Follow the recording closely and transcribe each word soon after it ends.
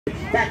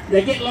In fact,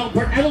 they get along.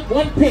 I look,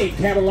 one pig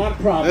have a lot of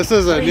problems. This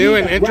is a new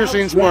and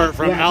interesting sport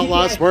from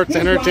Outlaw Sports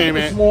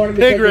Entertainment.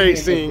 Pig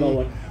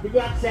racing. He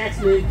got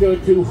Saxon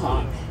too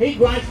hot. He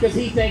grunts because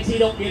he thinks he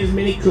don't get as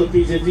many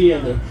cookies as the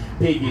other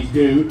piggies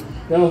do.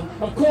 So,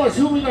 of course,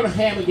 who are we going to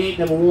have at gate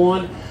number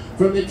 1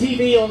 from the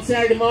TV on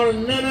Saturday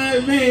morning? None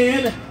other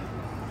than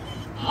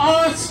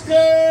Oscar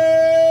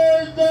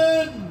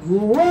the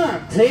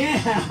Grunt.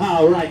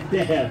 Yeah, right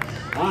there.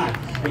 All right.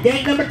 At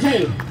gate number 2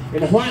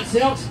 in the white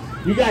silks.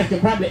 You guys can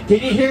probably, can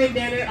you hear him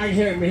down there? I can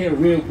hear him here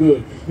real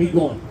good. He's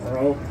going,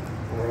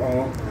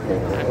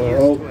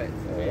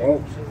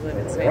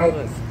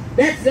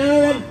 That's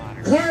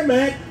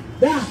Kermit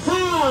the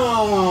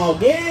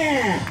Hog.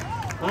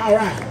 Yeah. All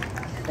right.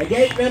 At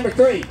gate number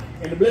 3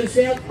 in the blue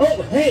silk.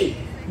 Oh, hey,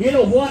 you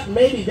know what?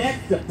 Maybe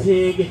that's the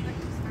pig.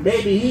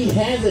 Maybe he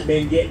hasn't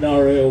been getting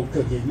our old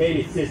cookies.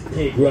 Maybe it's this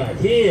pig right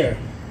here.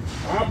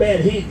 I'll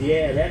bet he's,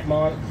 yeah, that's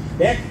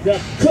the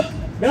cook.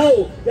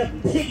 No, the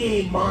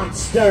piggy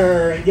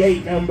monster at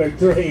gate number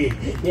 3.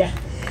 Yeah.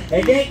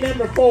 At gate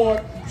number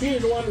 4, she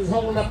was the one who's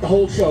holding up the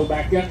whole show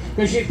back there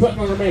because she's putting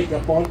on her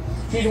makeup on.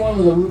 She's the one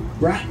with the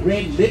bright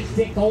red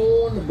lipstick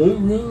on, the blue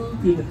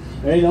rouge,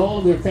 and all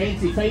of her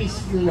fancy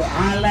face and her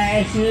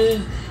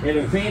eyelashes, and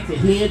her fancy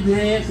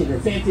headdress, and her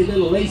fancy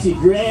little lacy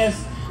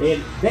dress.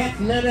 And that's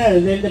none other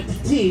than the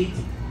petite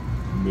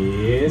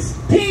Miss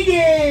Piggy!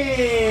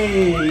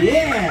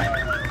 Yeah!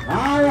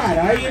 All right,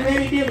 are you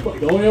ready, Billy Boy?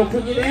 Don't you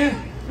cookie there?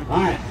 All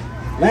right,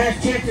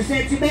 last chance to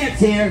set your bets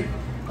here.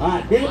 All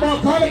right, Billy Boy,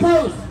 call the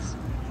post.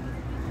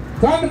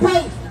 Call the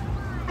post.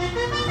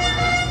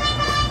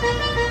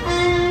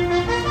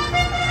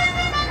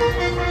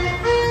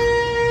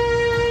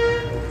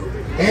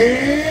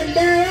 And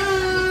there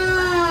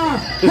are!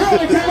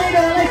 Holy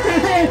Toledo, let's go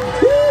ahead.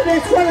 Woo,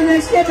 that's one of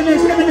them skipping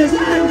this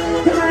line.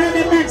 Come around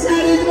that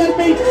backside, he's going to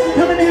be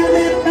coming down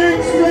that back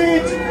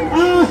stretch.